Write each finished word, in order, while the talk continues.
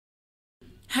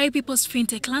Hipipo's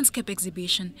Fintech Landscape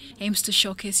exhibition aims to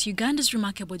showcase Uganda's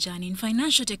remarkable journey in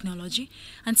financial technology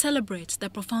and celebrate the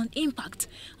profound impact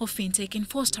of fintech in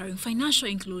fostering financial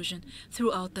inclusion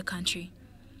throughout the country.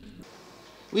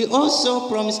 We also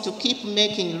promise to keep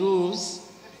making rules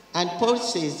and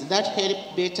policies that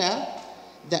help better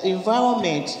the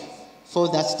environment for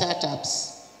the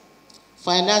startups,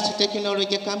 financial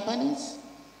technology companies,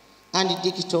 and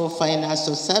digital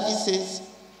financial services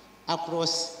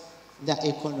across the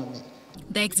economy.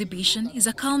 The exhibition is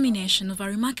a culmination of a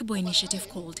remarkable initiative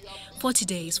called 40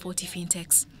 Days, 40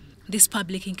 Fintechs. This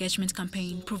public engagement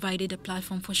campaign provided a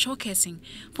platform for showcasing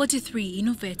 43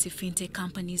 innovative fintech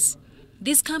companies.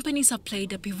 These companies have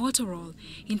played a pivotal role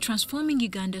in transforming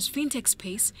Uganda's fintech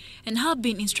space and have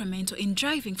been instrumental in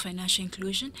driving financial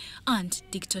inclusion and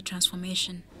digital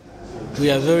transformation. We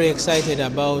are very excited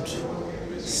about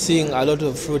seeing a lot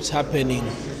of fruits happening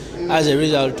as a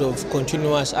result of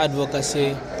continuous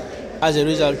advocacy, as a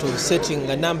result of setting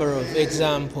a number of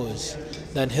examples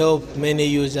that help many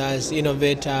users,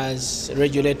 innovators,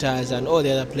 regulators, and all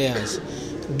the other players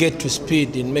get to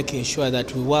speed in making sure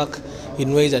that we work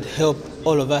in ways that help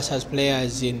all of us as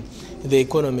players in the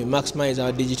economy maximize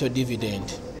our digital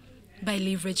dividend. By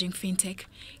leveraging fintech,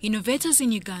 innovators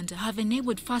in Uganda have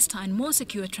enabled faster and more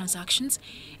secure transactions,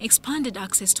 expanded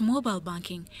access to mobile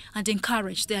banking, and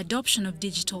encouraged the adoption of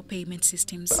digital payment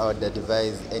systems. I would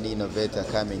advise any innovator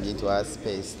coming into our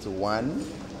space to, one,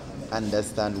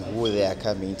 understand who they are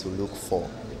coming to look for.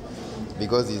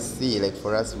 Because you see, like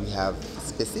for us, we have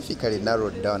specifically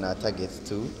narrowed down our targets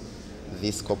to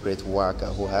this corporate worker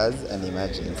who has an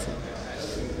emergency.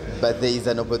 But there is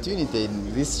an opportunity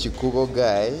in this Chikugo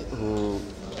guy who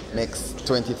makes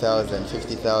 20,000,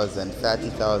 50,000,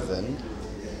 30,000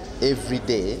 every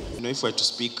day. If we're to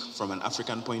speak from an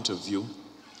African point of view,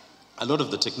 a lot of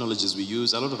the technologies we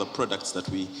use, a lot of the products that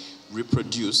we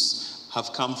reproduce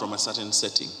have come from a certain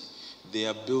setting. They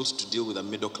are built to deal with a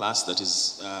middle class that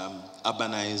is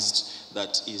urbanized,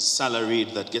 that is salaried,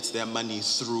 that gets their money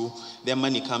through. Their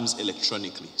money comes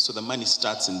electronically. So the money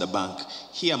starts in the bank.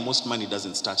 Here, most money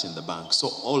doesn't start in the bank. So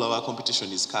all of our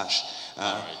competition is cash.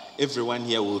 Everyone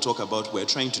here will talk about we're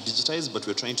trying to digitize, but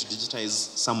we're trying to digitize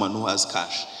someone who has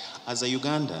cash. As a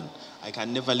Ugandan, I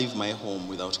can never leave my home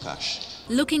without cash.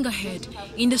 Looking ahead,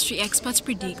 industry experts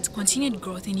predict continued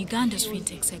growth in Uganda's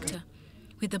fintech sector.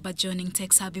 With a burgeoning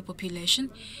tech-savvy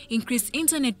population, increased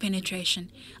internet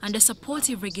penetration, and a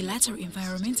supportive regulatory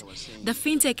environment, the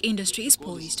fintech industry is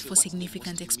poised for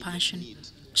significant expansion.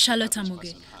 Charlotte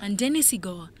Amuge and Dennis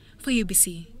Igoa for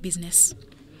UBC Business.